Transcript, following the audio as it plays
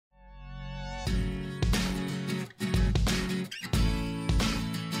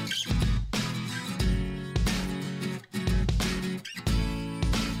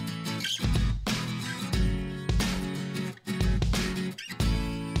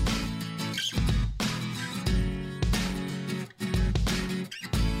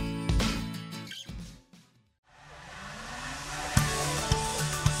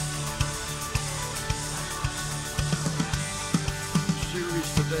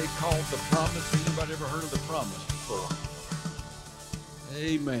called The Promise. Anybody ever heard of The Promise before?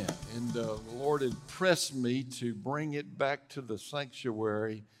 Amen. And the Lord impressed me to bring it back to the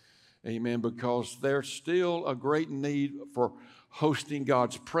sanctuary. Amen. Because there's still a great need for hosting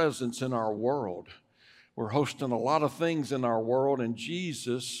God's presence in our world. We're hosting a lot of things in our world, and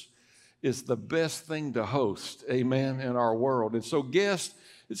Jesus is the best thing to host, amen, in our world. And so, guests,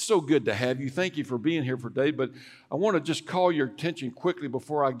 it's so good to have you. Thank you for being here today. But I want to just call your attention quickly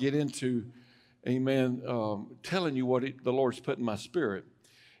before I get into, amen, telling you what the Lord's put in my spirit,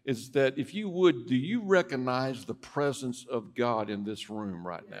 is that if you would, do you recognize the presence of God in this room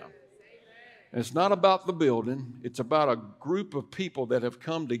right now? And it's not about the building. It's about a group of people that have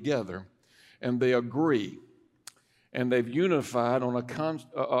come together, and they agree, and they've unified on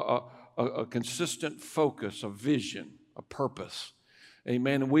a consistent focus, a vision, a purpose.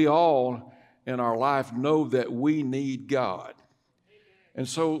 Amen. And we all in our life know that we need God. And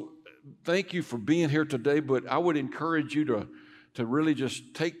so thank you for being here today, but I would encourage you to really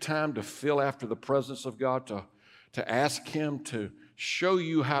just take time to feel after the presence of God, to ask Him to show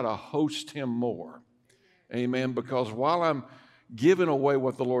you how to host Him more. Amen. Because while I'm giving away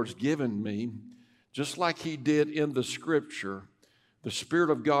what the Lord's given me, just like He did in the Scripture, the Spirit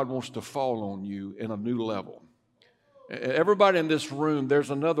of God wants to fall on you in a new level. Everybody in this room,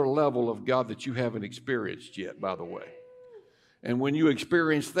 there's another level of God that you haven't experienced yet, by the way. And when you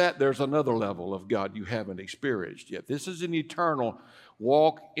experience that, there's another level of God you haven't experienced yet. This is an eternal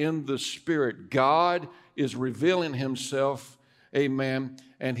walk in the Spirit. God is revealing Himself, amen,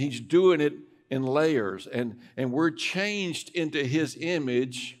 and He's doing it in layers. And we're changed into His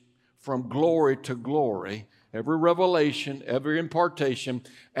image from glory to glory. Every revelation, every impartation,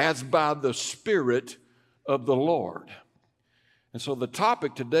 as by the Spirit of the Lord. And so the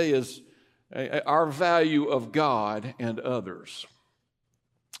topic today is our value of God and others.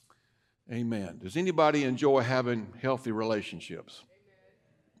 Amen. Does anybody enjoy having healthy relationships?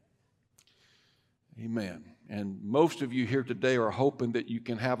 Amen. And most of you here today are hoping that you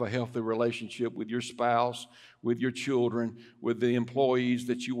can have a healthy relationship with your spouse, with your children, with the employees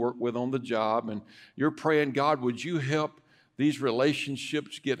that you work with on the job. And you're praying, God, would you help these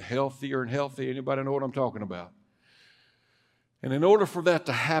relationships get healthier and healthier? Anybody know what I'm talking about? And in order for that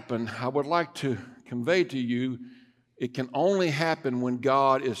to happen, I would like to convey to you, it can only happen when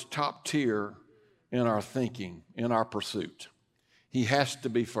God is top tier in our thinking, in our pursuit. He has to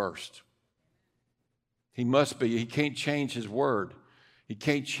be first. He must be. He can't change His word. He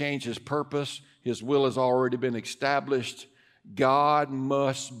can't change His purpose. His will has already been established. God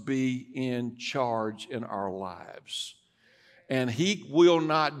must be in charge in our lives. And He will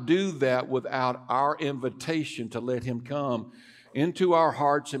not do that without our invitation to let Him come into our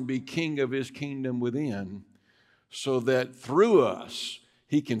hearts and be king of His kingdom within, so that through us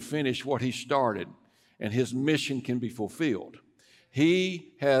He can finish what He started and His mission can be fulfilled.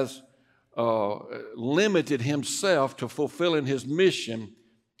 He has limited Himself to fulfilling His mission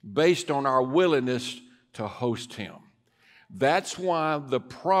based on our willingness to host Him. That's why the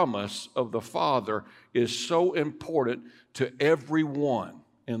promise of the Father is so important to everyone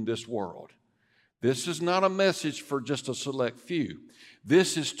in this world. This is not a message for just a select few.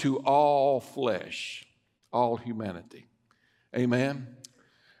 This is to all flesh, all humanity. Amen?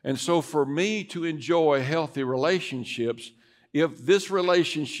 And so for me to enjoy healthy relationships, if this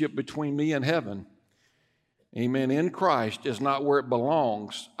relationship between me and heaven, amen, in Christ is not where it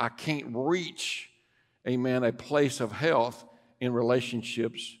belongs, I can't reach, amen, a place of health in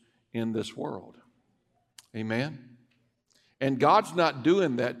relationships in this world. Amen? And God's not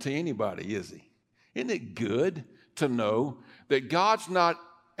doing that to anybody, is He? Isn't it good to know that God's not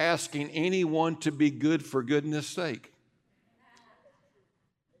asking anyone to be good for goodness sake?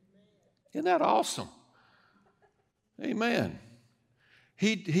 Isn't that awesome? Amen.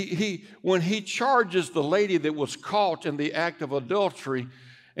 When He charges the lady that was caught in the act of adultery,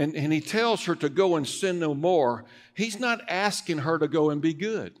 and He tells her to go and sin no more, He's not asking her to go and be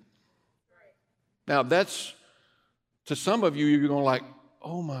good. Now that's, to some of you, you're going like,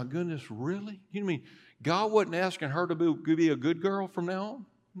 oh my goodness, really? You mean God wasn't asking her to be a good girl from now on?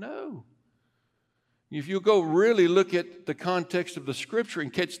 No. If you go really look at the context of the Scripture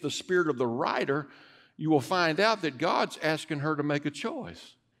and catch the spirit of the writer, you will find out that God's asking her to make a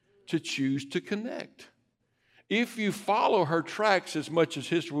choice, to choose to connect. If you follow her tracks as much as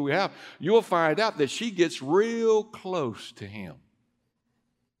history we have, you'll find out that she gets real close to Him.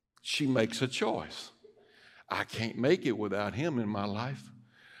 She makes a choice. I can't make it without Him in my life.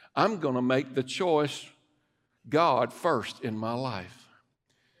 I'm going to make the choice, God first in my life.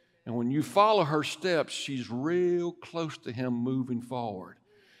 And when you follow her steps, she's real close to Him moving forward.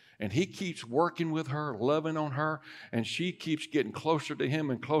 And he keeps working with her, loving on her, and she keeps getting closer to him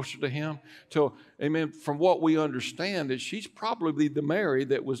and closer to him till, amen, from what we understand, that she's probably the Mary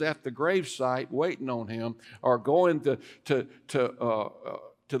that was at the gravesite waiting on him or going to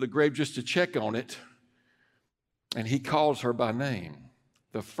the grave just to check on it. And he calls her by name.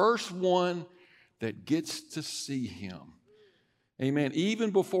 The first one that gets to see him. Amen. Even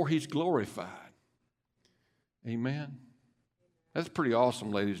before he's glorified. Amen. That's pretty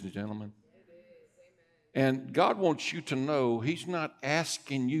awesome, ladies and gentlemen. And God wants you to know he's not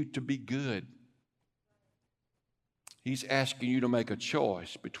asking you to be good. He's asking you to make a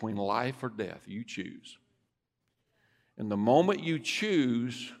choice between life or death. You choose. And the moment you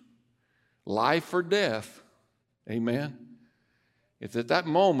choose life or death, amen, it's at that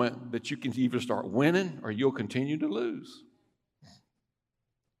moment that you can either start winning or you'll continue to lose.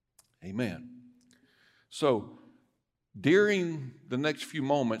 Amen. So, during the next few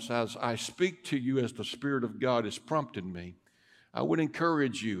moments, as I speak to you as the Spirit of God has prompted me, I would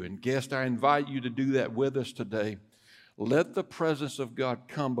encourage you, and guest, I invite you to do that with us today. Let the presence of God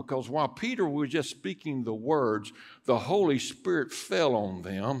come, because while Peter was just speaking the words, the Holy Spirit fell on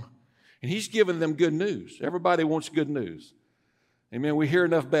them, and he's giving them good news. Everybody wants good news. Amen. We hear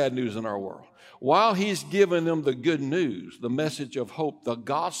enough bad news in our world. While he's giving them the good news, the message of hope, the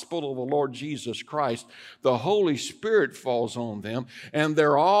gospel of the Lord Jesus Christ, the Holy Spirit falls on them, and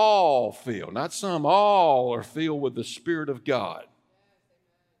they're all filled, not some, all are filled with the Spirit of God.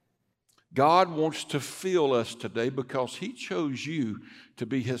 God wants to fill us today because he chose you to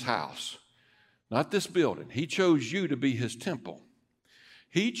be his house, not this building. He chose you to be his temple.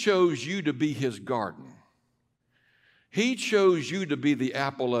 He chose you to be his garden. He chose you to be the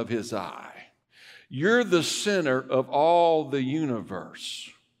apple of his eye. You're the center of all the universe.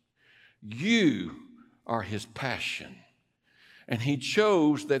 You are his passion. And he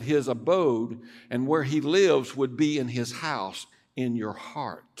chose that his abode and where he lives would be in his house, in your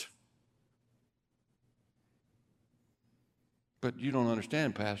heart. But you don't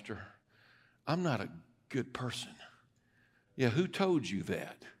understand, Pastor. I'm not a good person. Yeah, who told you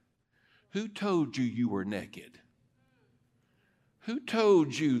that? Who told you you were naked? Who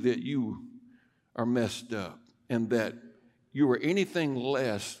told you that you are messed up and that you were anything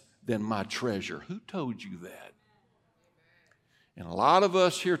less than my treasure? Who told you that? And a lot of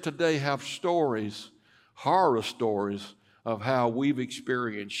us here today have stories, horror stories, of how we've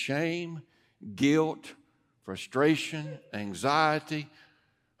experienced shame, guilt, frustration, anxiety,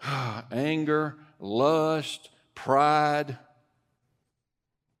 anger, lust, pride,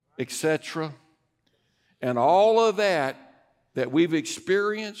 etc. And all of that we've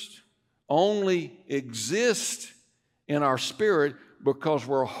experienced only exists in our spirit because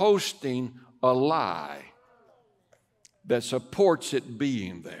we're hosting a lie that supports it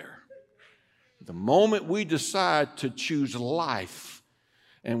being there. The moment we decide to choose life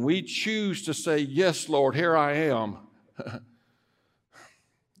and we choose to say, yes, Lord, here I am.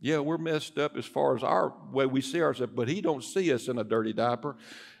 Yeah, we're messed up as far as our way we see ourselves, but he don't see us in a dirty diaper.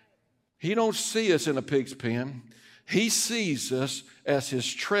 He don't see us in a pig's pen. He sees us as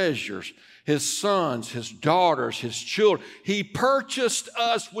his treasures, his sons, his daughters, his children. He purchased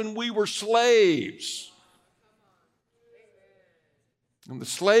us when we were slaves. And the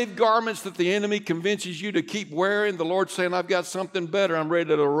slave garments that the enemy convinces you to keep wearing, the Lord's saying, I've got something better. I'm ready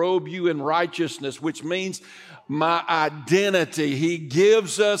to robe you in righteousness, which means my identity. He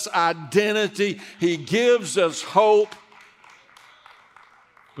gives us identity. He gives us hope.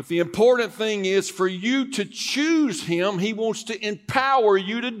 But the important thing is for you to choose him. He wants to empower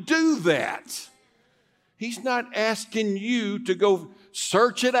you to do that. He's not asking you to go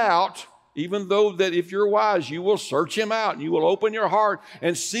search it out, even though that if you're wise, you will search him out and you will open your heart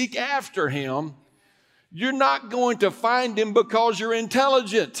and seek after him. You're not going to find him because you're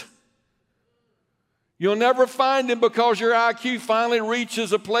intelligent. You'll never find him because your IQ finally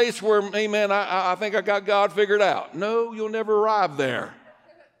reaches a place where, amen, I think I got God figured out. No, you'll never arrive there.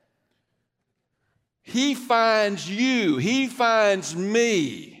 He finds you. He finds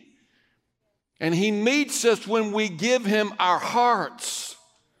me. And he meets us when we give him our hearts.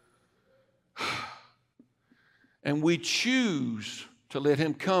 And we choose to let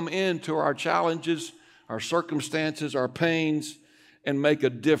him come into our challenges, our circumstances, our pains, and make a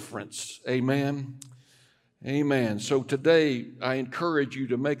difference. Amen. Amen. So today, I encourage you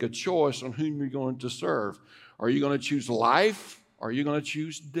to make a choice on whom you're going to serve. Are you going to choose life or are you going to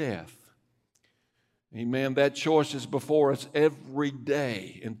choose death? Amen. That choice is before us every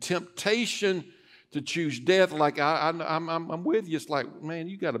day. And temptation to choose death, like I'm with you. It's like, man,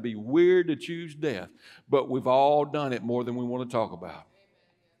 you got to be weird to choose death. But we've all done it more than we want to talk about.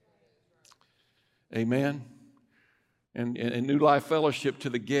 Amen. And New Life Fellowship, to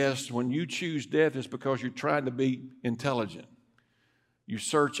the guests, when you choose death, it's because you're trying to be intelligent. You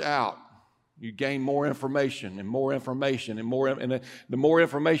search out. You gain more information and more information and more. And the more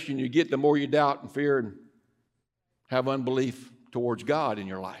information you get, the more you doubt and fear and have unbelief towards God in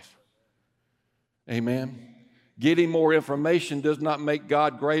your life. Amen. Getting more information does not make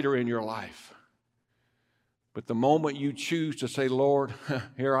God greater in your life. But the moment you choose to say, Lord,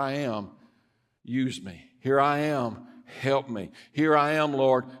 here I am, use me. Here I am, help me. Here I am,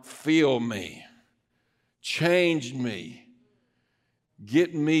 Lord, fill me. Change me.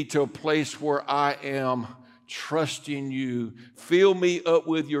 Get me to a place where I am trusting you. Fill me up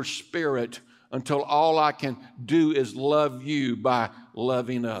with your Spirit until all I can do is love you by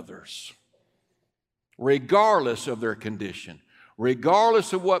loving others. Regardless of their condition,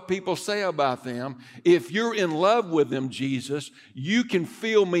 regardless of what people say about them, if you're in love with them, Jesus, you can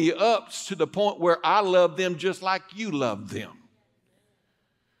fill me up to the point where I love them just like you love them.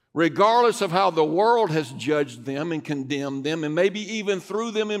 Regardless of how the world has judged them and condemned them and maybe even threw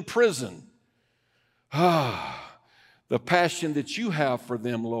them in prison. The passion that you have for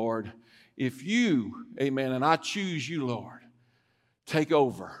them, Lord, if you, amen, and I choose you, Lord, take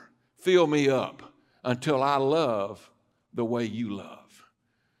over, fill me up until I love the way you love,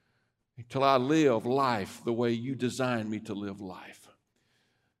 until I live life the way you designed me to live life.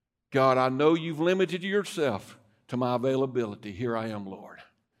 God, I know you've limited yourself to my availability. Here I am, Lord.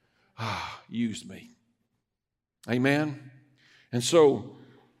 Use me. Amen. And so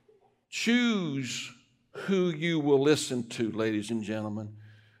choose who you will listen to, ladies and gentlemen.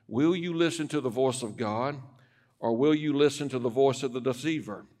 Will you listen to the voice of God, or will you listen to the voice of the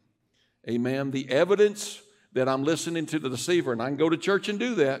deceiver? Amen. The evidence that I'm listening to the deceiver, and I can go to church and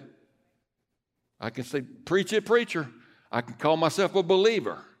do that. I can say, preach it, preacher. I can call myself a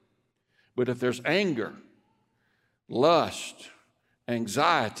believer. But if there's anger, lust,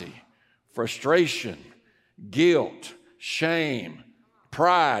 anxiety, frustration, guilt, shame,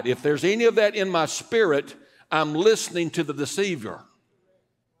 pride, if there's any of that in my spirit, I'm listening to the deceiver.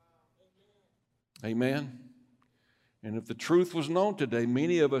 Amen. And if the truth was known today,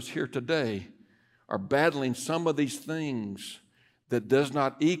 many of us here today are battling some of these things that does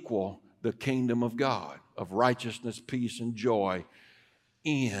not equal the kingdom of God, of righteousness, peace, and joy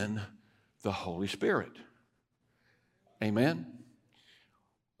in the Holy Spirit. Amen.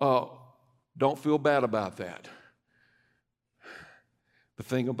 Don't feel bad about that. The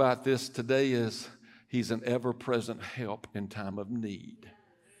thing about this today is he's an ever-present help in time of need.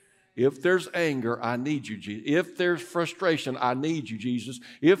 If there's anger, I need you, Jesus. If there's frustration, I need you, Jesus.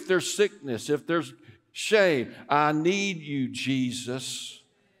 If there's sickness, if there's shame, I need you, Jesus.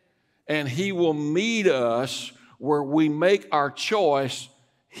 And he will meet us where we make our choice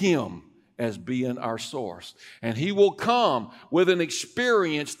him as being our source. And he will come with an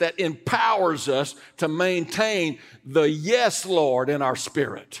experience that empowers us to maintain the yes, Lord, in our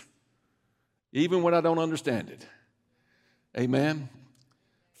spirit, even when I don't understand it. Amen.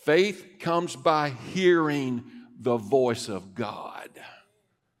 Faith comes by hearing the voice of God.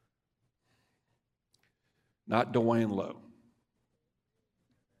 Not Dwayne Lowe.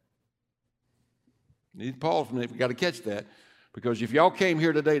 Need to pause a minute. We've got to catch that. Because if y'all came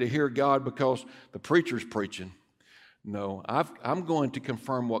here today to hear God because the preacher's preaching, no, I'm going to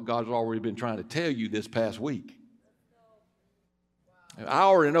confirm what God's already been trying to tell you this past week. I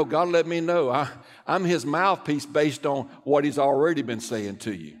already know. God let me know. I'm his mouthpiece based on what he's already been saying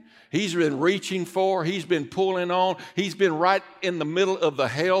to you. He's been reaching for. He's been pulling on. He's been right in the middle of the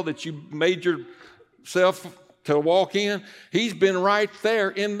hell that you made yourself to walk in. He's been right there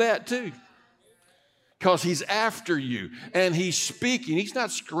in that too. Because he's after you and he's speaking. He's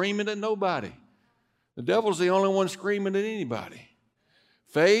not screaming at nobody. The devil's the only one screaming at anybody.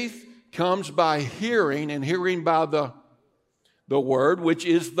 Faith comes by hearing, and hearing by the word, which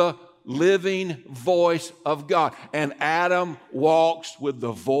is the living voice of God. And Adam walks with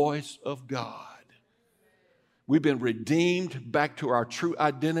the voice of God. We've been redeemed back to our true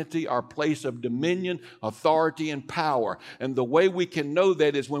identity, our place of dominion, authority, and power. And the way we can know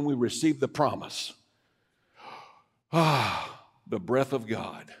that is when we receive the promise. The breath of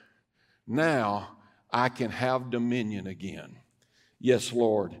God. Now I can have dominion again. Yes,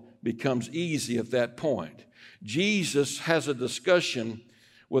 Lord, becomes easy at that point. Jesus has a discussion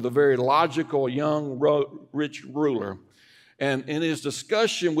with a very logical young rich ruler. And in his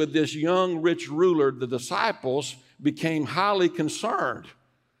discussion with this young rich ruler, the disciples became highly concerned.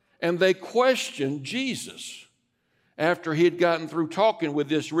 And they questioned Jesus after he had gotten through talking with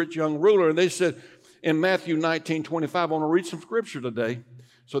this rich young ruler. And they said, in Matthew 19:25, I want to read some scripture today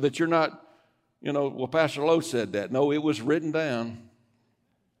so that you're not well, Pastor Lowe said that. No, it was written down.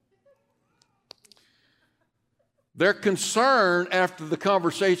 Their concern after the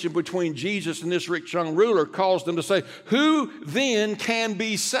conversation between Jesus and this rich young ruler caused them to say, who then can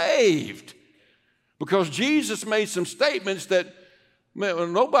be saved? Because Jesus made some statements that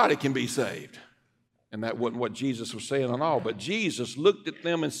nobody can be saved. And that wasn't what Jesus was saying at all. But Jesus looked at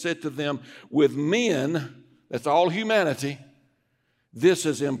them and said to them, with men, that's all humanity, this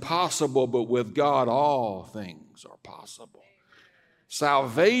is impossible, but with God all things are possible.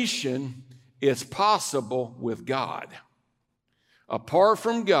 Salvation is possible with God. Apart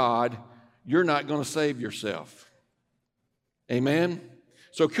from God, you're not going to save yourself. Amen?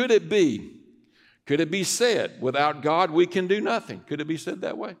 So could it be said, without God we can do nothing? Could it be said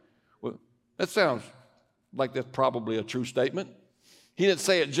that way? Well, that sounds like that's probably a true statement. He didn't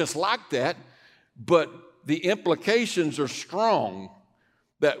say it just like that, but the implications are strong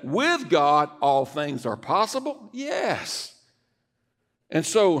that with God all things are possible. Yes. And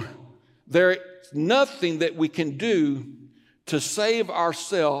so there's nothing that we can do to save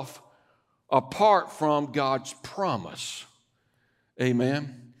ourselves apart from God's promise.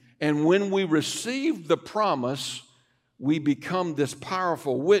 Amen. And when we receive the promise, we become this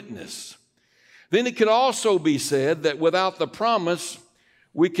powerful witness. Then it could also be said that without the promise,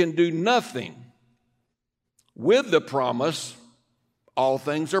 we can do nothing. With the promise, all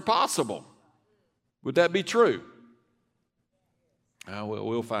things are possible. Would that be true?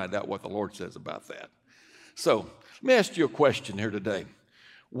 We'll find out what the Lord says about that. So let me ask you a question here today.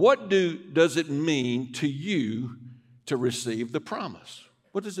 What does it mean to you to receive the promise?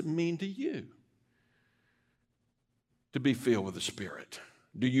 What does it mean to you to be filled with the Spirit?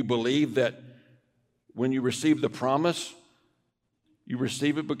 Do you believe that when you receive the promise, you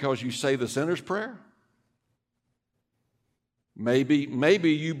receive it because you say the sinner's prayer? Maybe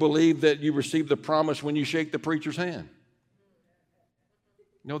you believe that you receive the promise when you shake the preacher's hand.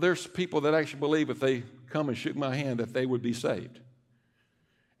 There's people that actually believe if they come and shook my hand that they would be saved.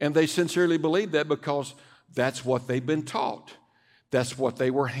 And they sincerely believe that because that's what they've been taught. That's what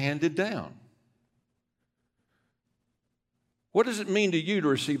they were handed down. What does it mean to you to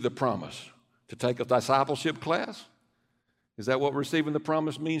receive the promise? To take a discipleship class? Is that what receiving the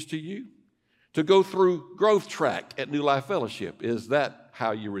promise means to you? To go through growth track at New Life Fellowship? Is that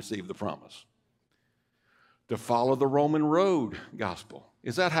how you receive the promise? To follow the Roman road gospel?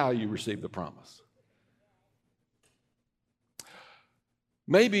 Is that how you receive the promise?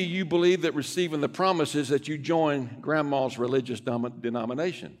 Maybe you believe that receiving the promise is that you join grandma's religious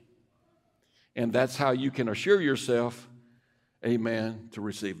denomination. And that's how you can assure yourself, amen, to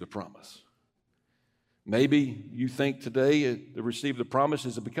receive the promise. Maybe you think today to receive the promise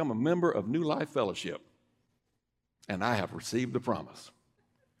is to become a member of New Life Fellowship. And I have received the promise.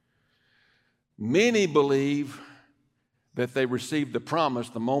 Many believe that they receive the promise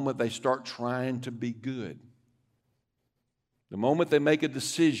the moment they start trying to be good. The moment they make a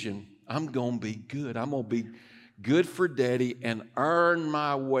decision, I'm going to be good. I'm going to be good for Daddy and earn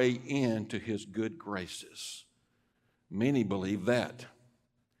my way into His good graces. Many believe that.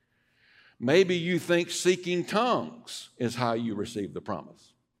 Maybe you think seeking tongues is how you receive the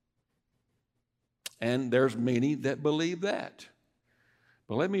promise. And there's many that believe that.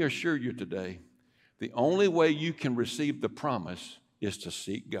 But let me assure you today, the only way you can receive the promise is to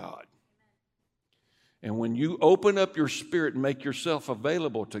seek God. And when you open up your spirit and make yourself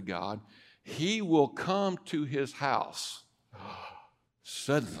available to God, He will come to His house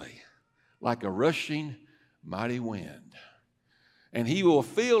suddenly like a rushing mighty wind. And He will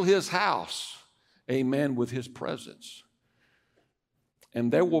fill His house, amen, with His presence.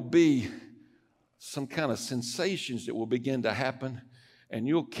 And there will be some kind of sensations that will begin to happen, and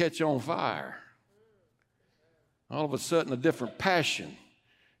you'll catch on fire. All of a sudden, a different passion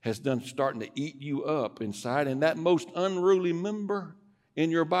has starting to eat you up inside, and that most unruly member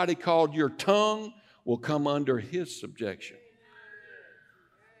in your body called your tongue will come under His subjection.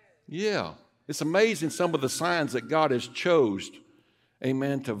 Yeah, it's amazing some of the signs that God has chosen,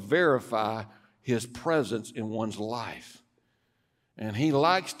 amen, to verify His presence in one's life. And He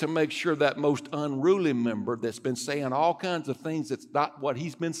likes to make sure that most unruly member that's been saying all kinds of things that's not what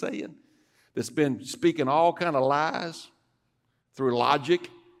he's been saying, that's been speaking all kind of lies through logic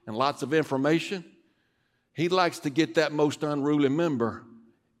and lots of information, He likes to get that most unruly member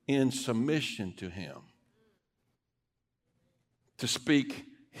in submission to Him, to speak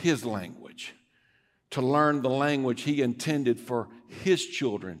His language, to learn the language He intended for His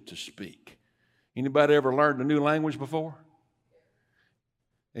children to speak. Anybody ever learned a new language before?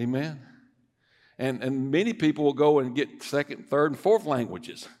 Amen. And many people will go and get second, third, and fourth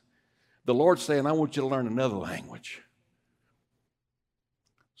languages. The Lord's saying, I want you to learn another language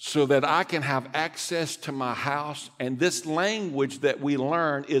so that I can have access to my house. And this language that we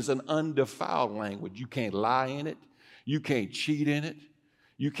learn is an undefiled language. You can't lie in it. You can't cheat in it.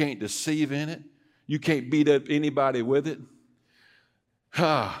 You can't deceive in it. You can't beat up anybody with it.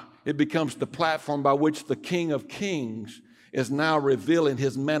 It becomes the platform by which the King of Kings is now revealing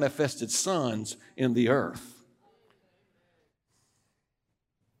his manifested sons in the earth.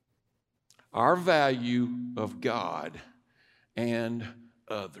 Our value of God and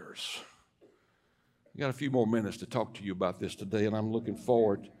others. I got a few more minutes to talk to you about this today, and I'm looking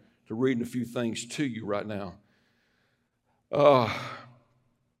forward to reading a few things to you right now.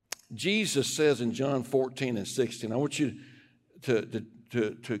 Jesus says in John 14 and 16, I want you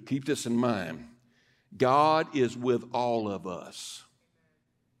to keep this in mind. God is with all of us.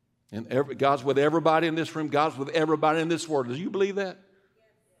 And God's with everybody in this room. God's with everybody in this world. Do you believe that?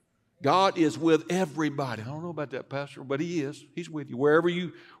 God is with everybody. I don't know about that, Pastor, but He is. He's with you. Wherever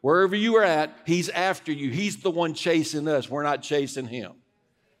you are at, He's after you. He's the one chasing us. We're not chasing Him.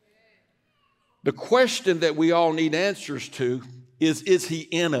 The question that we all need answers to is He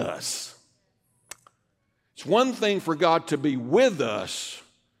in us? It's one thing for God to be with us.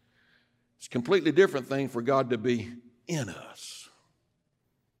 It's a completely different thing for God to be in us.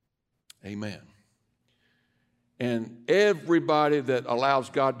 Amen. And everybody that allows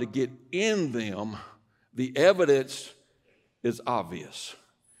God to get in them, the evidence is obvious.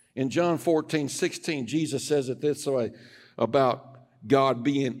 In John 14, 16, Jesus says it this way about God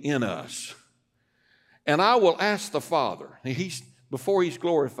being in us. And I will ask the Father. Before He's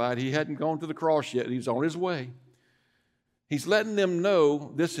glorified, He hadn't gone to the cross yet. He's on His way. He's letting them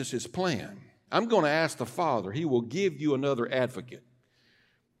know this is His plan. I'm going to ask the Father. He will give you another advocate.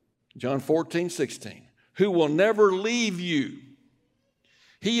 John 14, 16. Who will never leave you.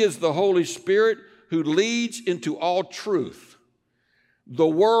 He is the Holy Spirit who leads into all truth. The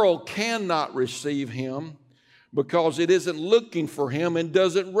world cannot receive Him because it isn't looking for Him and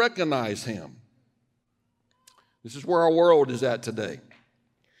doesn't recognize Him. This is where our world is at today.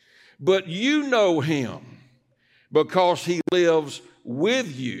 But you know Him because He lives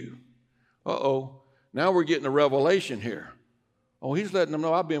with you. Now we're getting a revelation here. He's letting them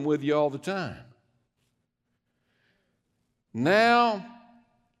know I've been with you all the time. Now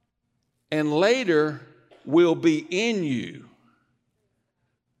and later will be in you.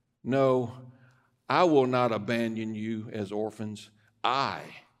 No, I will not abandon you as orphans. I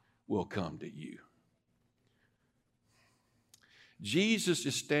will come to you. Jesus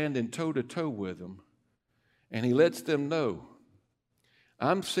is standing toe-to-toe with them, and He lets them know,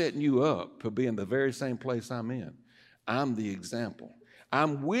 I'm setting you up to be in the very same place I'm in. I'm the example.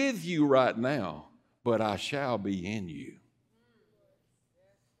 I'm with you right now, but I shall be in you.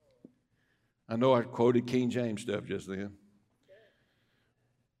 I know I quoted King James stuff just then,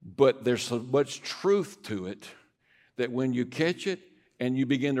 but there's so much truth to it that when you catch it and you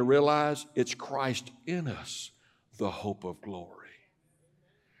begin to realize it's Christ in us, the hope of glory,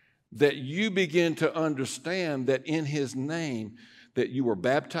 that you begin to understand that in His name that you were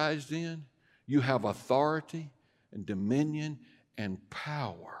baptized in, you have authority and dominion and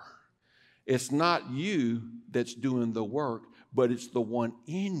power. It's not you that's doing the work, but it's the one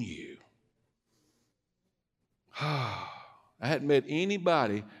in you. I hadn't met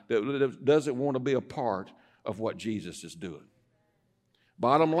anybody that doesn't want to be a part of what Jesus is doing.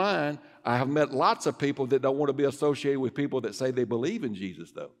 Bottom line, I have met lots of people that don't want to be associated with people that say they believe in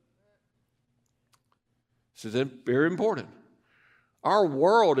Jesus, though. This is very important. Our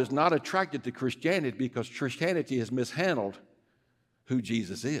world is not attracted to Christianity because Christianity has mishandled who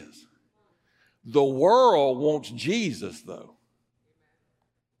Jesus is. The world wants Jesus, though.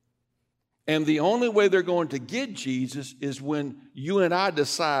 And the only way they're going to get Jesus is when you and I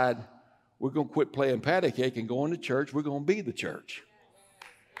decide we're going to quit playing patty cake and going to church. We're going to be the church.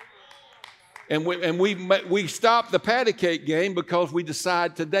 And we stop the patty cake game because we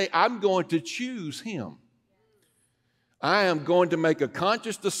decide today I'm going to choose Him. I am going to make a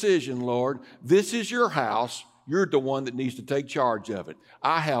conscious decision, Lord. This is your house. You're the one that needs to take charge of it.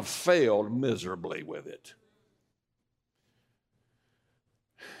 I have failed miserably with it.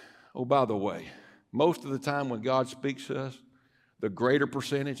 Oh, by the way, most of the time when God speaks to us, the greater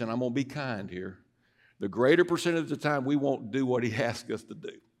percentage, and I'm going to be kind here, the greater percentage of the time we won't do what He asks us to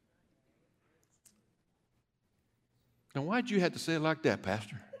do. Now, why'd you have to say it like that,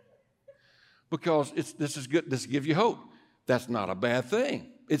 Pastor? Because this is good. This gives you hope. That's not a bad thing.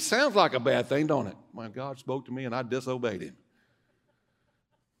 It sounds like a bad thing, don't it? My God spoke to me and I disobeyed Him.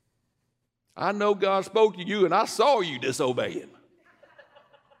 I know God spoke to you and I saw you disobey Him.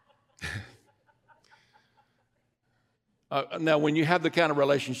 Now, when you have the kind of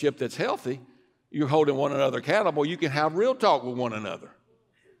relationship that's healthy, you're holding one another accountable, you can have real talk with one another.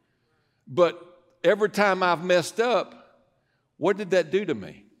 But every time I've messed up, what did that do to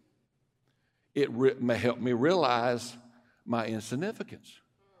me? It helped me realize my insignificance.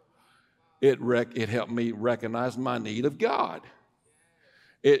 It helped me recognize my need of God.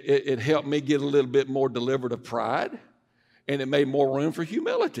 It helped me get a little bit more delivered of pride, and it made more room for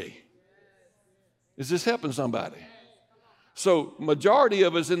humility. Is this helping somebody? So majority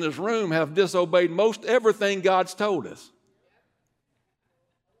of us in this room have disobeyed most everything God's told us.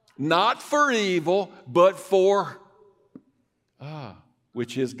 Not for evil, but for,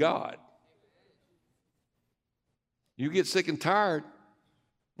 which is God. You get sick and tired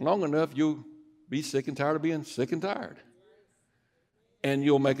long enough, you'll be sick and tired of being sick and tired. And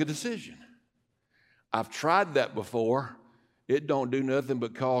you'll make a decision. I've tried that before. It don't do nothing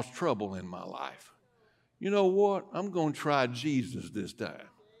but cause trouble in my life. You know what? I'm going to try Jesus this time.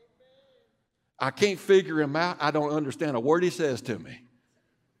 I can't figure him out. I don't understand a word he says to me.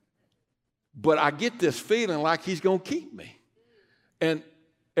 But I get this feeling like he's going to keep me. And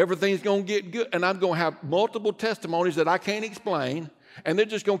everything's going to get good. And I'm going to have multiple testimonies that I can't explain. And they're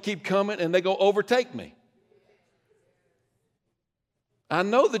just going to keep coming and they're going to overtake me. I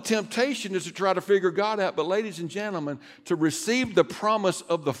know the temptation is to try to figure God out, but ladies and gentlemen, to receive the promise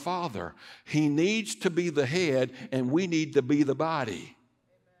of the Father, he needs to be the head and we need to be the body.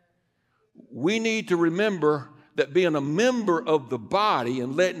 We need to remember that being a member of the body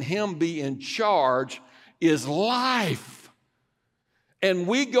and letting him be in charge is life. And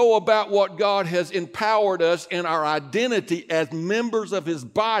we go about what God has empowered us in our identity as members of his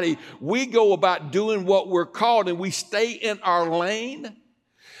body. We go about doing what we're called and we stay in our lane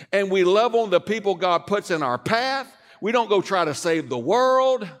and we love on the people God puts in our path. We don't go try to save the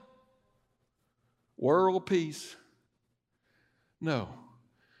world. World peace. No.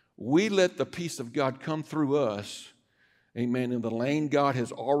 We let the peace of God come through us, amen, in the lane God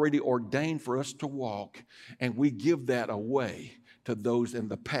has already ordained for us to walk, and we give that away to those in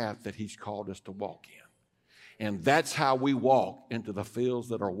the path that he's called us to walk in. And that's how we walk into the fields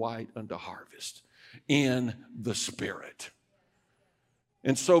that are white unto harvest, in the Spirit.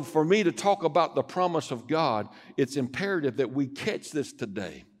 And so for me to talk about the promise of God, it's imperative that we catch this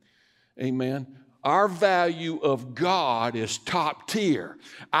today. Amen. Our value of God is top tier.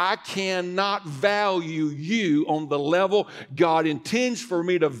 I cannot value you on the level God intends for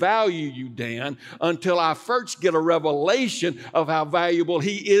me to value you, Dan, until I first get a revelation of how valuable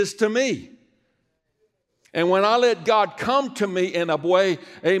he is to me. And when I let God come to me in a way,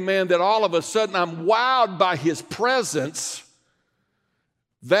 amen, that all of a sudden I'm wowed by his presence,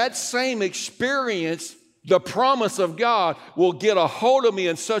 that same experience, the promise of God, will get a hold of me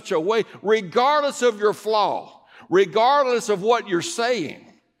in such a way, regardless of your flaw, regardless of what you're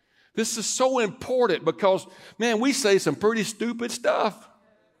saying. This is so important because, man, we say some pretty stupid stuff.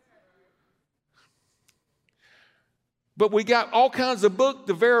 But we got all kinds of books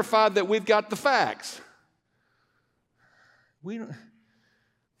to verify that we've got the facts.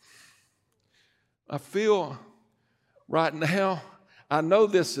 I feel right now, I know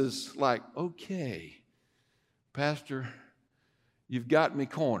this is like, okay, Pastor, you've got me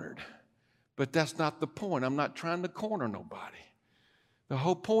cornered. But that's not the point. I'm not trying to corner nobody. The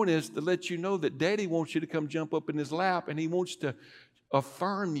whole point is to let you know that Daddy wants you to come jump up in his lap, and he wants to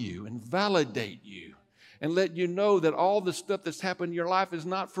affirm you and validate you and let you know that all the stuff that's happened in your life is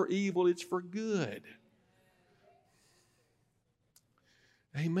not for evil, it's for good.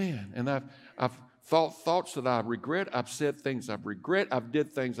 Amen. And I've thoughts that I regret. I've said things I regret. I've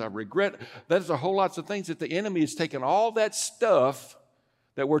did things I regret. There's a whole lots of things that the enemy is taking all that stuff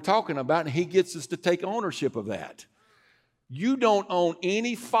that we're talking about, and he gets us to take ownership of that. You don't own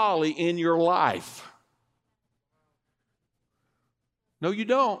any folly in your life. No, you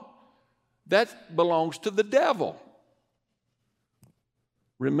don't. That belongs to the devil.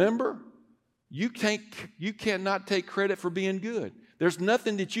 Remember, you cannot take credit for being good. There's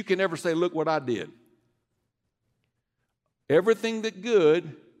nothing that you can ever say, look what I did. Everything that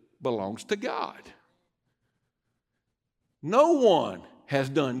good belongs to God. No one has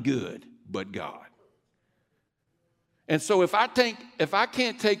done good but God. And so if I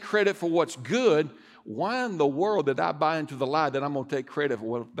can't take credit for what's good, why in the world did I buy into the lie that I'm going to take credit for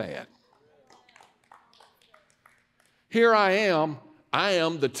what's bad? Here I am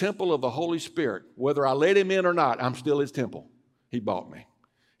the temple of the Holy Spirit. Whether I let him in or not, I'm still his temple. He bought me.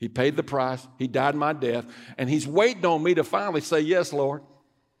 He paid the price. He died my death. And he's waiting on me to finally say, yes, Lord.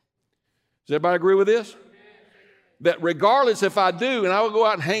 Does everybody agree with this? That regardless if I do, and I will go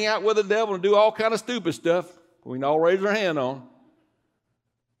out and hang out with the devil and do all kind of stupid stuff, We can all raise our hand on.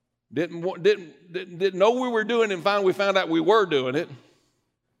 Didn't know we were doing it, and finally we found out we were doing it.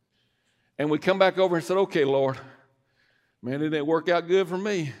 And we come back over and said, okay, Lord, man, it didn't work out good for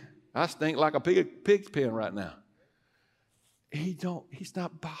me. I stink like a pig's pen right now. He's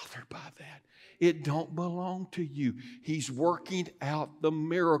not bothered by that. It don't belong to you. He's working out the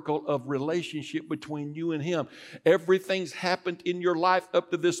miracle of relationship between you and him. Everything's happened in your life up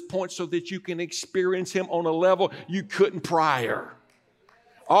to this point so that you can experience him on a level you couldn't prior.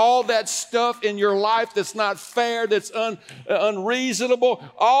 All that stuff in your life that's not fair, that's unreasonable,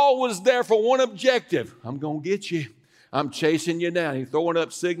 all was there for one objective. I'm going to get you. I'm chasing you down. He's throwing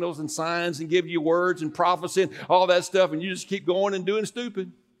up signals and signs and giving you words and prophecy and all that stuff, and you just keep going and doing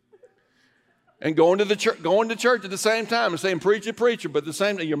stupid. And going to church at the same time and saying, preacher, but at the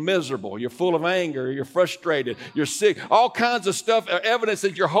same time, you're miserable, you're full of anger, you're frustrated, you're sick, all kinds of stuff, evidence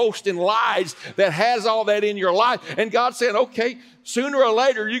that you're hosting lies that has all that in your life. And God's saying, okay, sooner or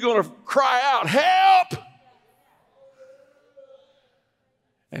later, you're going to cry out, help!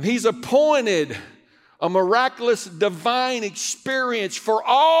 And he's appointed a miraculous divine experience for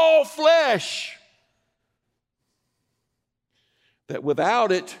all flesh, that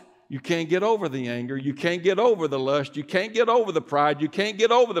without it, you can't get over the anger. You can't get over the lust. You can't get over the pride. You can't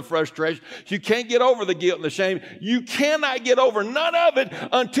get over the frustration. You can't get over the guilt and the shame. You cannot get over none of it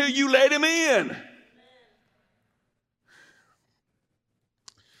until you let him in.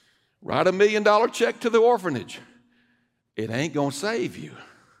 Write $1 million check to the orphanage. It ain't going to save you.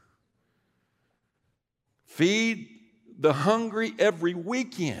 Feed the hungry every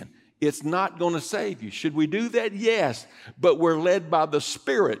weekend. It's not going to save you. Should we do that? Yes, but we're led by the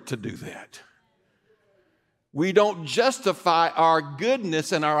Spirit to do that. We don't justify our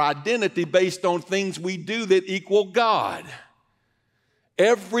goodness and our identity based on things we do that equal God.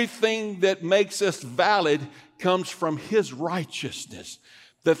 Everything that makes us valid comes from his righteousness.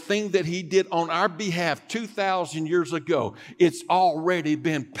 The thing that he did on our behalf 2,000 years ago, it's already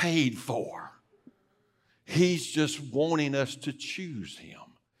been paid for. He's just wanting us to choose him.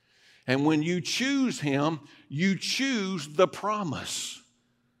 And when you choose him, you choose the promise,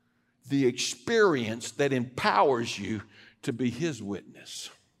 the experience that empowers you to be his witness.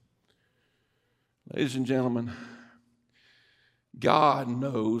 Ladies and gentlemen, God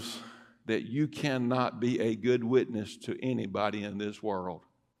knows that you cannot be a good witness to anybody in this world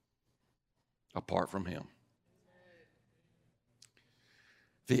apart from him.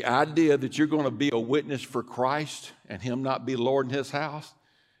 The idea that you're going to be a witness for Christ and him not be Lord in his house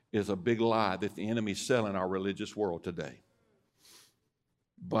is a big lie that the enemy's selling our religious world today.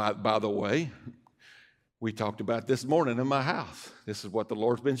 By the way, we talked about this morning in my house. This is what the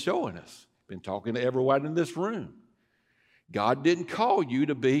Lord's been showing us. Been talking to everyone in this room. God didn't call you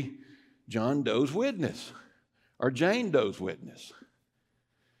to be John Doe's witness or Jane Doe's witness.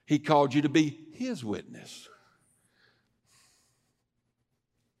 He called you to be his witness.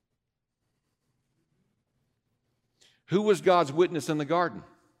 Who was God's witness in the garden?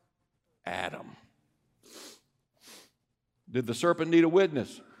 Adam. Did the serpent need a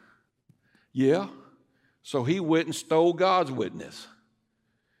witness? Yeah. So he went and stole God's witness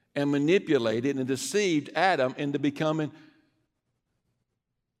and manipulated and deceived Adam into becoming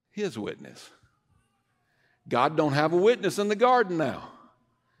his witness. God don't have a witness in the garden now.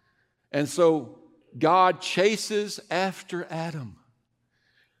 And so God chases after Adam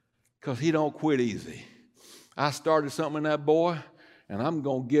because he don't quit easy. I started something in that boy, and I'm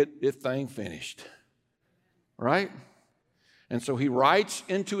going to get this thing finished. Right? And so he writes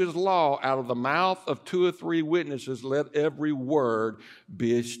into his law, out of the mouth of 2 or 3 witnesses, let every word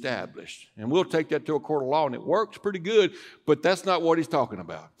be established. And we'll take that to a court of law, and it works pretty good, but that's not what he's talking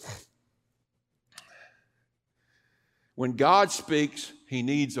about. When God speaks, he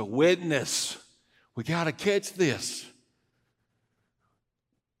needs a witness. We got to catch this.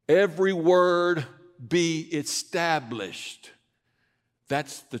 Every word be established.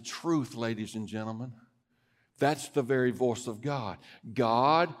 That's the truth, ladies and gentlemen. That's the very voice of God.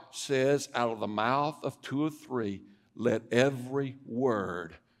 God says out of the mouth of 2 or 3, let every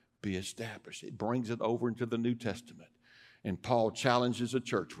word be established. It brings it over into the New Testament. And Paul challenges the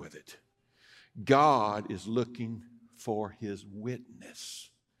church with it. God is looking for his witness.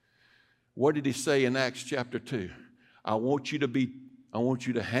 What did he say in Acts chapter 2? I want you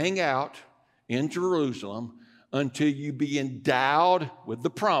to hang out in Jerusalem until you be endowed with the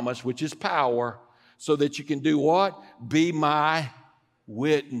promise, which is power, so that you can do what? Be my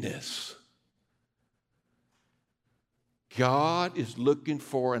witness. God is looking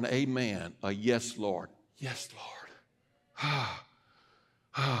for an amen, a yes, Lord. Yes, Lord.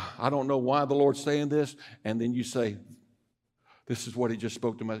 I don't know why the Lord's saying this. And then you say, this is what he just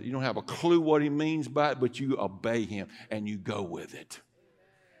spoke to me. You don't have a clue what he means by it, but you obey him and you go with it.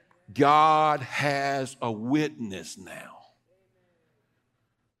 God has a witness now.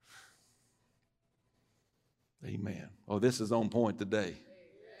 Amen. Oh, this is on point today.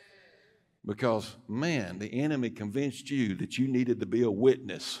 Because, man, the enemy convinced you that you needed to be a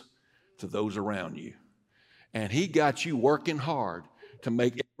witness to those around you. And he got you working hard to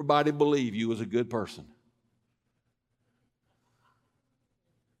make everybody believe you was a good person.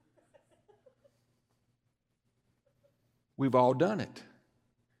 We've all done it.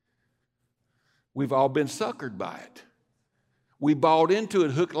 We've all been suckered by it. We bought into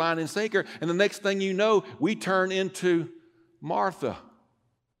it hook, line, and sinker, and the next thing you know, we turn into Martha.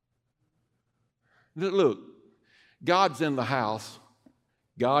 Look, God's in the house.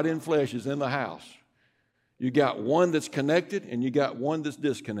 God in flesh is in the house. You got one that's connected and you got one that's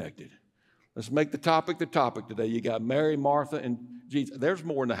disconnected. Let's make the topic today. You got Mary, Martha, and Jesus. There's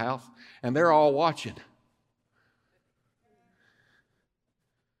more in the house, and they're all watching.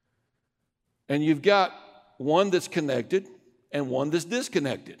 And you've got one that's connected and one that's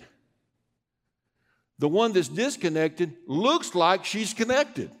disconnected. The one that's disconnected looks like she's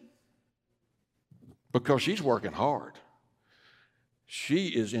connected because she's working hard. She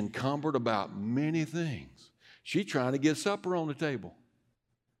is encumbered about many things. She's trying to get supper on the table.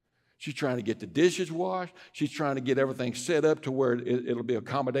 She's trying to get the dishes washed. She's trying to get everything set up to where it'll be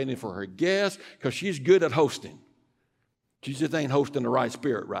accommodating for her guests because she's good at hosting. She just ain't hosting the right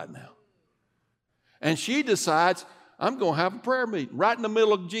spirit right now. And she decides, I'm going to have a prayer meeting right in the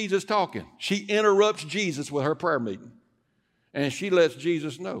middle of Jesus talking. She interrupts Jesus with her prayer meeting. And she lets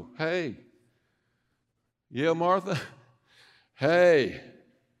Jesus know, hey, yeah, Martha, hey,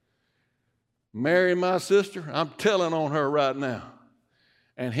 Mary, my sister, I'm telling on her right now.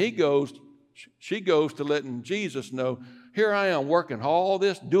 And she goes to letting Jesus know, here I am working all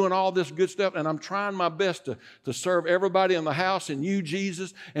this, doing all this good stuff, and I'm trying my best to serve everybody in the house and you,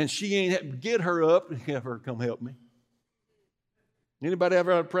 Jesus, and she ain't get her up and have her come help me. Anybody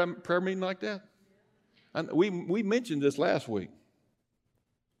ever had a prayer meeting like that? We mentioned this last week.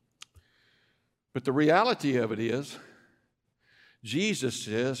 But the reality of it is, Jesus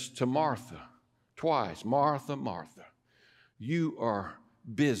says to Martha, twice, Martha, Martha, you are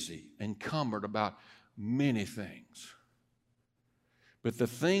busy, encumbered about many things. But the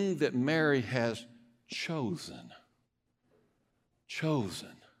thing that Mary has chosen,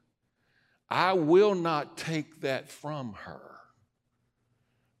 I will not take that from her.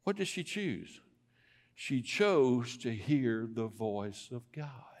 What does she choose? She chose to hear the voice of God.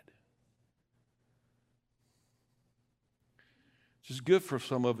 This is good for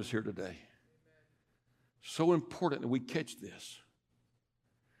some of us here today. So important that we catch this.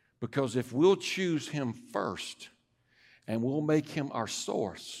 Because if we'll choose him first and we'll make him our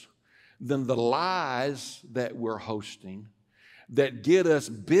source, then the lies that we're hosting that get us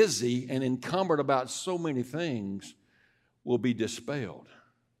busy and encumbered about so many things will be dispelled.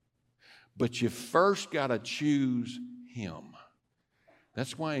 But you first got to choose him.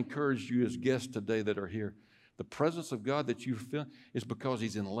 That's why I encourage you as guests today that are here. The presence of God that you feel is because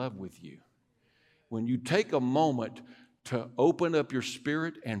he's in love with you. When you take a moment to open up your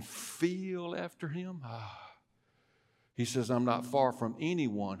spirit and feel after him, he says, I'm not far from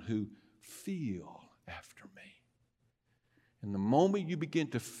anyone who feel after me. And the moment you begin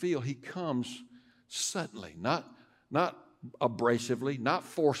to feel, he comes suddenly, not abrasively, not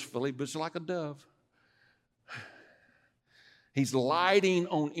forcefully, but it's like a dove. He's lighting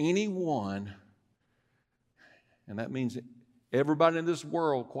on anyone, and that means that everybody in this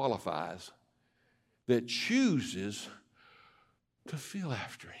world qualifies, that chooses to feel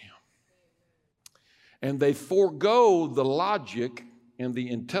after him. And they forego the logic and the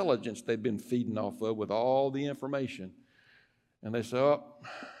intelligence they've been feeding off of with all the information. And they say, oh,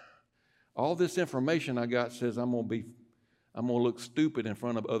 all this information I got says I'm going to look stupid in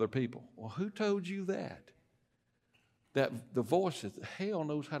front of other people. Well, who told you that? That the voice of hell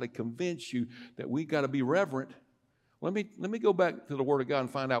knows how to convince you that we got to be reverent. Let me go back to the Word of God and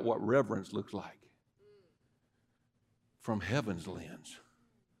find out what reverence looks like from heaven's lens.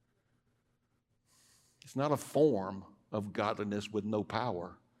 It's not a form of godliness with no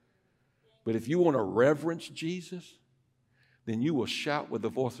power. But if you want to reverence Jesus, then you will shout with the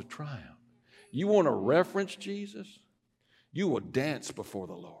voice of triumph. You want to reverence Jesus, you will dance before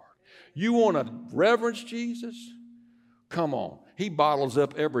the Lord. You want to reverence Jesus? Come on. He bottles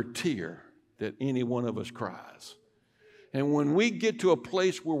up every tear that any one of us cries. And when we get to a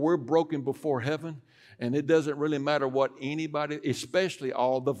place where we're broken before heaven And it doesn't really matter what anybody, especially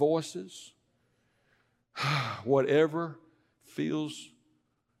all the voices, whatever feels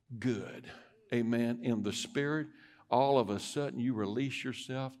good, amen, in the Spirit, all of a sudden you release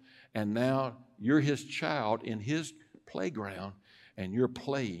yourself, and now you're His child in His playground, and you're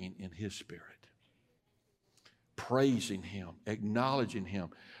playing in His Spirit, praising Him, acknowledging Him.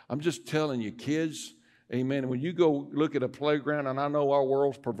 I'm just telling you, kids, amen, when you go look at a playground, and I know our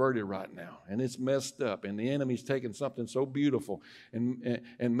world's perverted right now, and it's messed up, and the enemy's taken something so beautiful and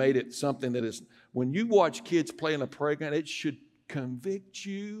made it something that is, when you watch kids play in a playground, it should convict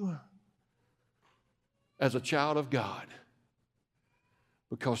you as a child of God,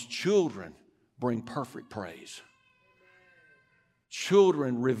 because children bring perfect praise.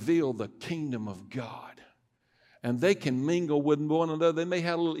 Children reveal the kingdom of God. And they can mingle with one another. They may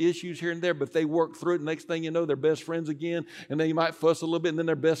have little issues here and there, but they work through it. Next thing you know, they're best friends again. And they might fuss a little bit, and then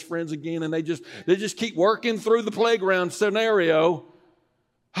they're best friends again. And they just keep working through the playground scenario.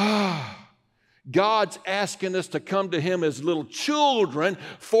 God's asking us to come to Him as little children,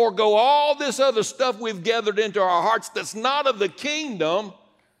 forego all this other stuff we've gathered into our hearts that's not of the kingdom,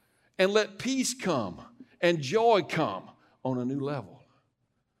 and let peace come and joy come on a new level.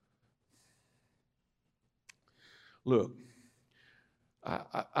 Look,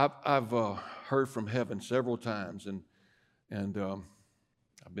 I've heard from heaven several times, and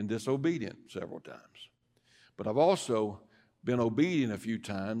I've been disobedient several times. But I've also been obedient a few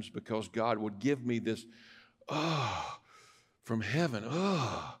times because God would give me this, from heaven,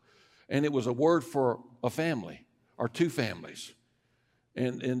 and it was a word for a family or two families.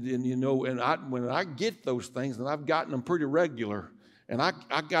 And you know, and when I get those things, and I've gotten them pretty regular, and I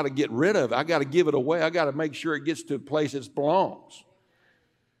got to get rid of it. I got to give it away. I got to make sure it gets to a place it belongs.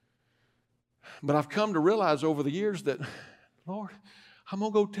 But I've come to realize over the years that, Lord, I'm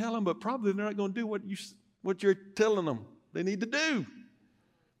going to go tell them, but probably they're not going to do what you're telling them they need to do.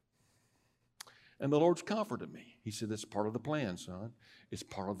 And the Lord's comforted me. He said, that's part of the plan, son. It's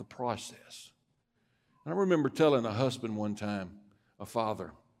part of the process. And I remember telling a husband one time, a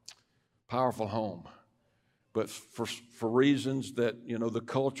father, powerful home, but for reasons that, you know, the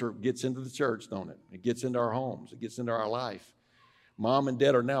culture gets into the church, don't it? It gets into our homes. It gets into our life. Mom and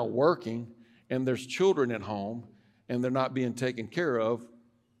dad are now working, and there's children at home, and they're not being taken care of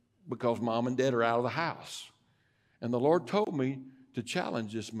because mom and dad are out of the house. And the Lord told me to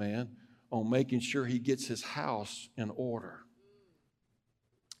challenge this man on making sure he gets his house in order.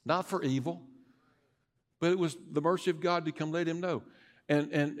 Not for evil, but it was the mercy of God to come let him know.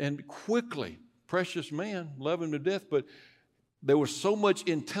 And quickly, precious man, love him to death, but there was so much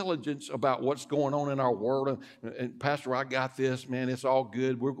intelligence about what's going on in our world. And Pastor, I got this, man, it's all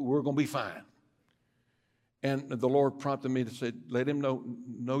good. We're going to be fine. And the Lord prompted me to say, let him know,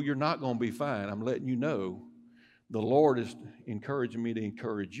 no, you're not going to be fine. I'm letting you know. The Lord is encouraging me to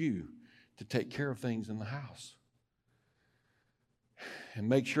encourage you to take care of things in the house and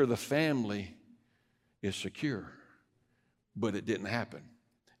make sure the family is secure. But it didn't happen.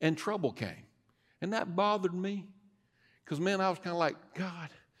 And trouble came. And that bothered me because, man, I was kind of like, God,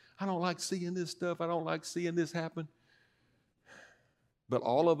 I don't like seeing this stuff. I don't like seeing this happen. But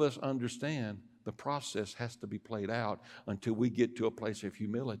all of us understand the process has to be played out until we get to a place of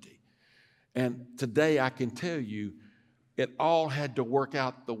humility. And today I can tell you it all had to work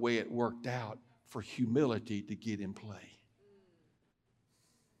out the way it worked out for humility to get in play.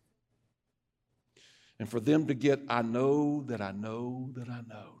 And for them to get, I know that I know that I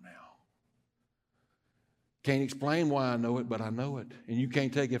know now. Can't explain why I know it, but I know it. And you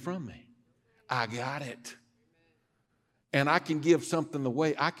can't take it from me. I got it. And I can give something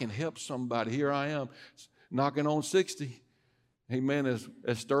away. I can help somebody. Here I am, knocking on 60. Amen.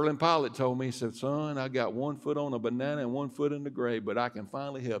 As Sterling Pilot told me, he said, son, I got 1 foot on a banana and 1 foot in the grave, but I can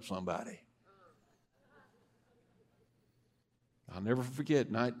finally help somebody. I'll never forget.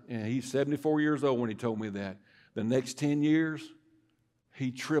 And he's 74 years old when he told me that. The next 10 years,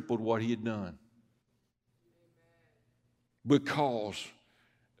 he tripled what he had done. Because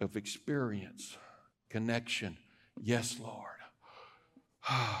of experience, connection. Yes, Lord.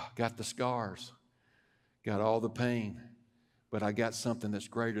 Got the scars. Got all the pain. But I got something that's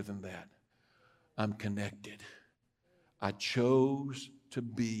greater than that. I'm connected. I chose to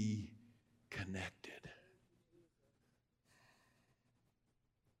be connected.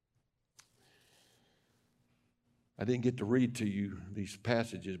 I didn't get to read to you these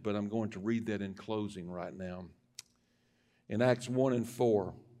passages, but I'm going to read that in closing right now. In Acts 1 and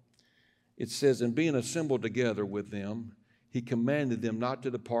 4, it says, and being assembled together with them, he commanded them not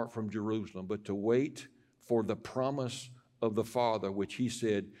to depart from Jerusalem, but to wait for the promise of the Father, which he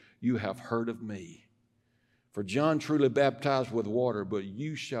said, you have heard of me. For John truly baptized with water, but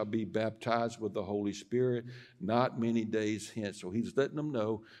you shall be baptized with the Holy Spirit not many days hence. So he's letting them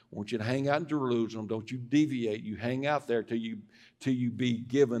know, I want you to hang out in Jerusalem. Don't you deviate. You hang out there till you be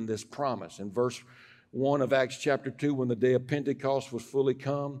given this promise. In verse 1 of Acts chapter 2, when the day of Pentecost was fully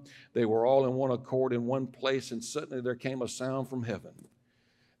come, they were all in one accord in one place, and suddenly there came a sound from heaven,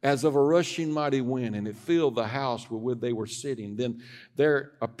 as of a rushing mighty wind, and it filled the house where they were sitting. Then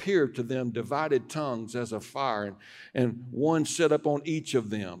there appeared to them divided tongues as of fire, and one sat up on each of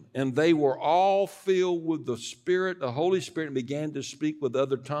them. And they were all filled with the Spirit, the Holy Spirit, and began to speak with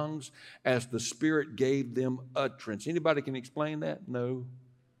other tongues as the Spirit gave them utterance. Anybody can explain that? No.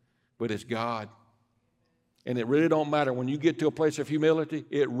 But it's God. And it really don't matter. When you get to a place of humility,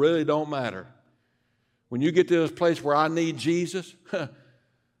 it really don't matter. When you get to this place where I need Jesus,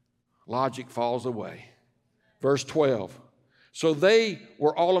 logic falls away. Verse 12. So they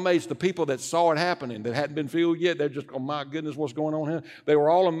were all amazed. The people that saw it happening, that hadn't been filled yet, they're just, oh my goodness, what's going on here? They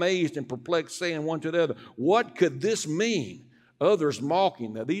were all amazed and perplexed, saying one to the other, what could this mean? Others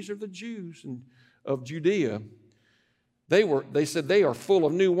mocking. Now these are the Jews of Judea. They said they are full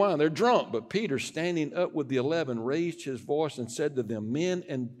of new wine. They're drunk. But Peter, standing up with the 11, raised his voice and said to them,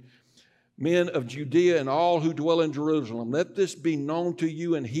 Men of Judea and all who dwell in Jerusalem, let this be known to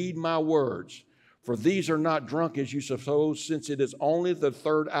you and heed my words. For these are not drunk as you suppose, since it is only the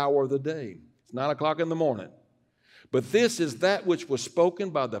third hour of the day. It's 9 o'clock in the morning. But this is that which was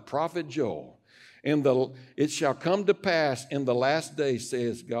spoken by the prophet Joel. It shall come to pass in the last days,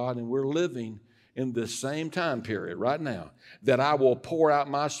 says God, and we're living in this same time period right now, that I will pour out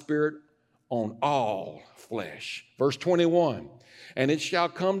my Spirit on all flesh. Verse 21. And it shall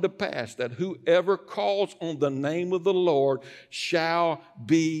come to pass that whoever calls on the name of the Lord shall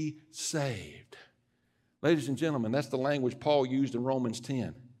be saved. Ladies and gentlemen, that's the language Paul used in Romans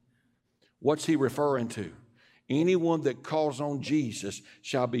 10. What's he referring to? Anyone that calls on Jesus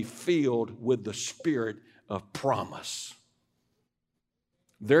shall be filled with the Spirit of promise.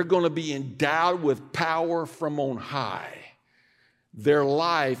 They're going to be endowed with power from on high. Their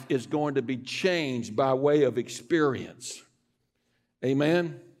life is going to be changed by way of experience.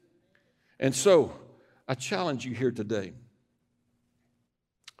 Amen? And so, I challenge you here today.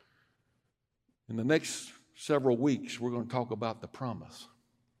 In the next several weeks, we're going to talk about the promise.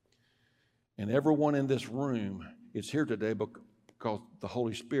 And everyone in this room is here today because the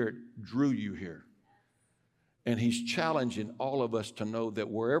Holy Spirit drew you here. And He's challenging all of us to know that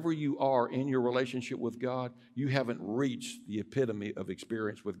wherever you are in your relationship with God, you haven't reached the epitome of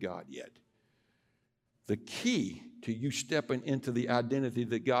experience with God yet. The key to you stepping into the identity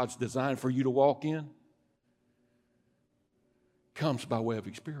that God's designed for you to walk in comes by way of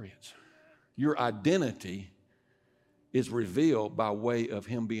experience. Your identity is revealed by way of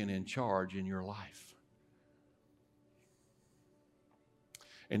Him being in charge in your life.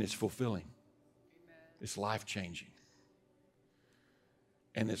 And it's fulfilling. It's life-changing.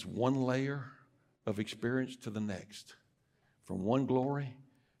 And it's one layer of experience to the next, from one glory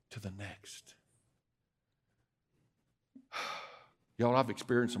to the next. Y'all, I've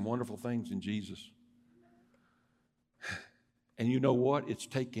experienced some wonderful things in Jesus. And you know what? It's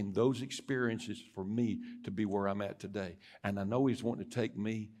taken those experiences for me to be where I'm at today. And I know He's wanting to take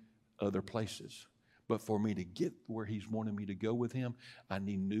me other places. But for me to get where He's wanting me to go with Him, I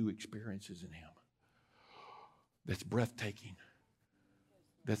need new experiences in Him. That's breathtaking.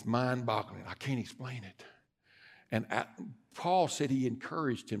 That's mind-boggling. I can't explain it. And Paul said he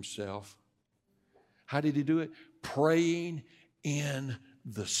encouraged himself. How did he do it? Praying in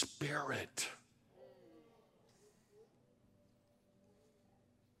the Spirit.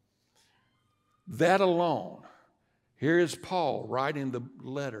 That alone. Here is Paul writing the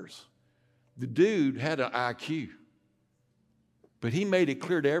letters. The dude had an IQ. But he made it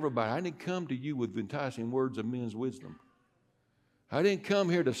clear to everybody, I didn't come to you with enticing words of men's wisdom. I didn't come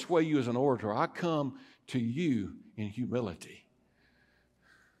here to sway you as an orator. I come to you in humility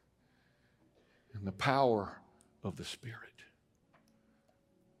and the power of the Spirit.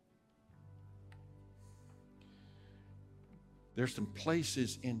 There's some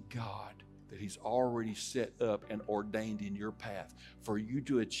places in God that He's already set up and ordained in your path. For you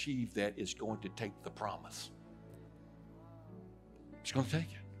to achieve that is going to take the promise. It's going to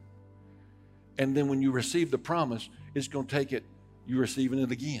take it. And then when you receive the promise, it's going to take it, you receiving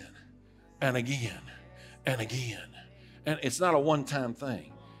it again and again and again. And it's not a one-time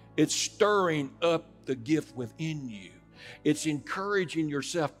thing. It's stirring up the gift within you. It's encouraging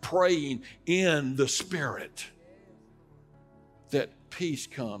yourself, praying in the Spirit that peace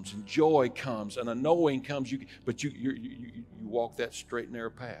comes and joy comes and a knowing comes. But you walk that straight and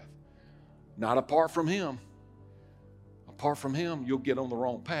narrow path. Not apart from Him. Apart from him, you'll get on the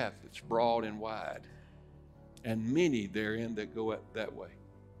wrong path. It's broad and wide, and many therein that go that way.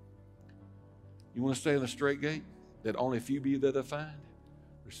 You want to stay in the straight gate, that only few be that are found?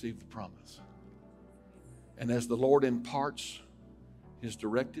 Receive the promise. And as the Lord imparts his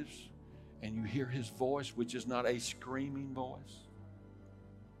directives, and you hear his voice, which is not a screaming voice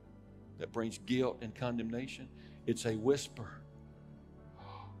that brings guilt and condemnation, it's a whisper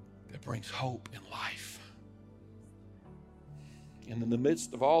that brings hope and life. And in the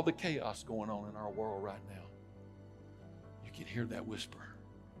midst of all the chaos going on in our world right now, you can hear that whisper.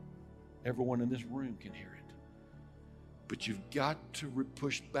 Everyone in this room can hear it. But you've got to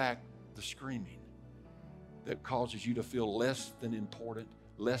push back the screaming that causes you to feel less than important,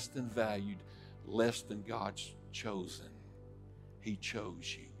 less than valued, less than God's chosen. He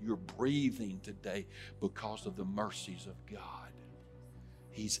chose you. You're breathing today because of the mercies of God.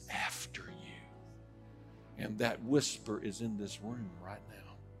 He's after you. And that whisper is in this room right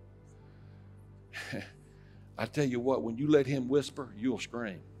now. I tell you what, when you let him whisper, you'll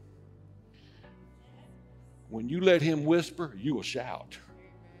scream. When you let him whisper, you will shout.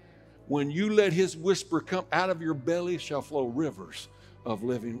 When you let his whisper come, out of your belly shall flow rivers of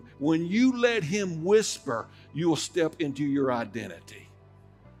living. When you let him whisper, you will step into your identity.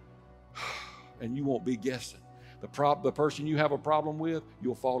 And you won't be guessing. The person you have a problem with,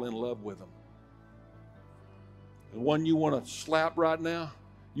 you'll fall in love with them. The one you want to slap right now,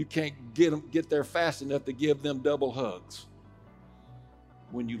 you can't get there fast enough to give them double hugs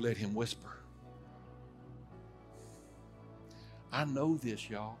when you let him whisper. I know this,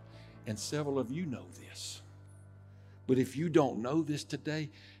 y'all, and several of you know this. But if you don't know this today,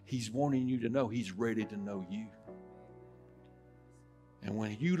 he's wanting you to know he's ready to know you. And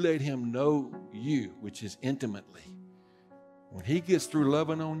when you let him know you, which is intimately, when he gets through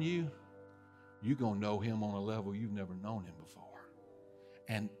loving on you, you're going to know him on a level you've never known him before.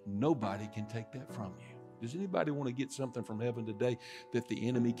 And nobody can take that from you. Does anybody want to get something from heaven today that the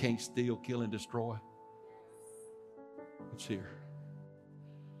enemy can't steal, kill, and destroy? It's here.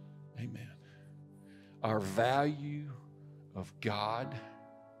 Amen. Our value of God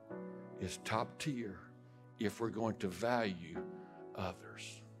is top tier if we're going to value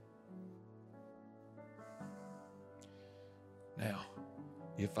others. Now,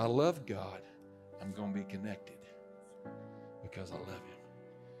 if I love God, I'm going to be connected because I love him.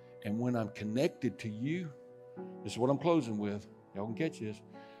 And when I'm connected to you, this is what I'm closing with. Y'all can catch this.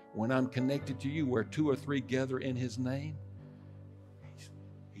 When I'm connected to you, where 2 or 3 gather in his name,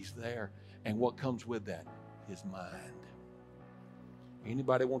 he's there. And what comes with that? His mind.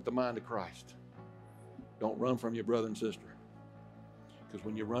 Anybody want the mind of Christ? Don't run from your brother and sister. Because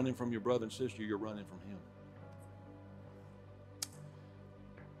when you're running from your brother and sister, you're running from him.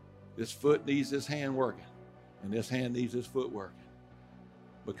 This foot needs this hand working, and this hand needs this foot working.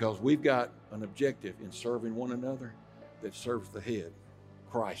 Because we've got an objective in serving one another that serves the head,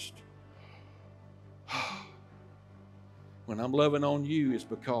 Christ. When I'm loving on you, it's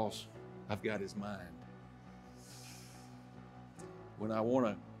because I've got his mind. When I want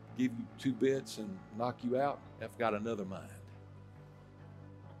to give you 2 bits and knock you out, I've got another mind.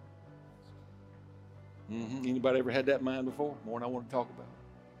 Anybody ever had that mind before? More than I want to talk about.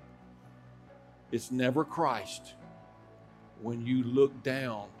 It's never Christ when you look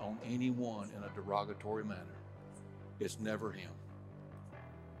down on anyone in a derogatory manner. It's never him.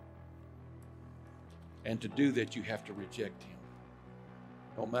 And to do that, you have to reject him.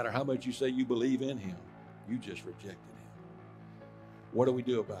 Don't matter how much you say you believe in him, you just rejected him. What do we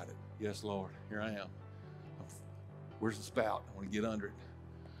do about it? Yes, Lord, here I am. Where's the spout? I want to get under it.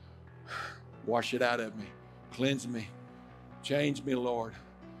 Wash it out of me. Cleanse me. Change me, Lord.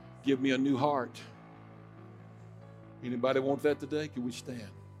 Give me a new heart. Anybody want that today? Can we stand?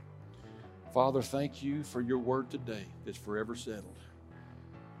 Father, thank you for your word today that's forever settled.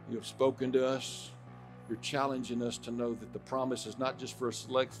 You have spoken to us. You're challenging us to know that the promise is not just for a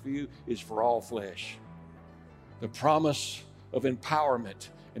select few, it's for all flesh. The promise of empowerment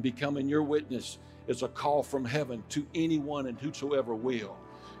and becoming your witness is a call from heaven to anyone and whosoever will.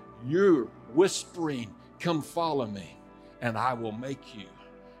 You're whispering, come follow me, and I will make you.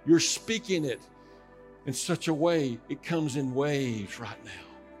 You're speaking it in such a way, it comes in waves right now.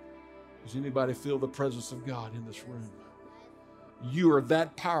 Does anybody feel the presence of God in this room? You are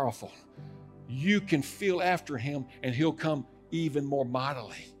that powerful. You can feel after him, and he'll come even more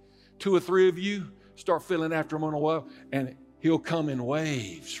mightily. 2 or 3 of you start feeling after him on a while, and he'll come in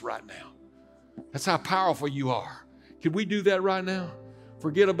waves right now. That's how powerful you are. Can we do that right now?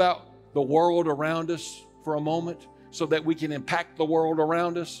 Forget about the world around us for a moment so that we can impact the world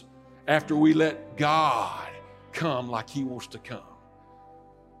around us after we let God come like He wants to come.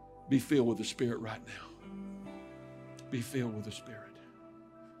 Be filled with the Spirit right now. Be filled with the Spirit.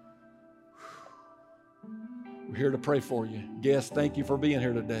 We're here to pray for you. Guests, thank you for being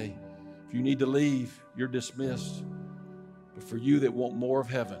here today. If you need to leave, you're dismissed. But for you that want more of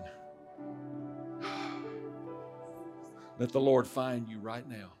heaven, let the Lord find you right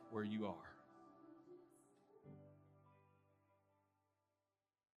now where you are.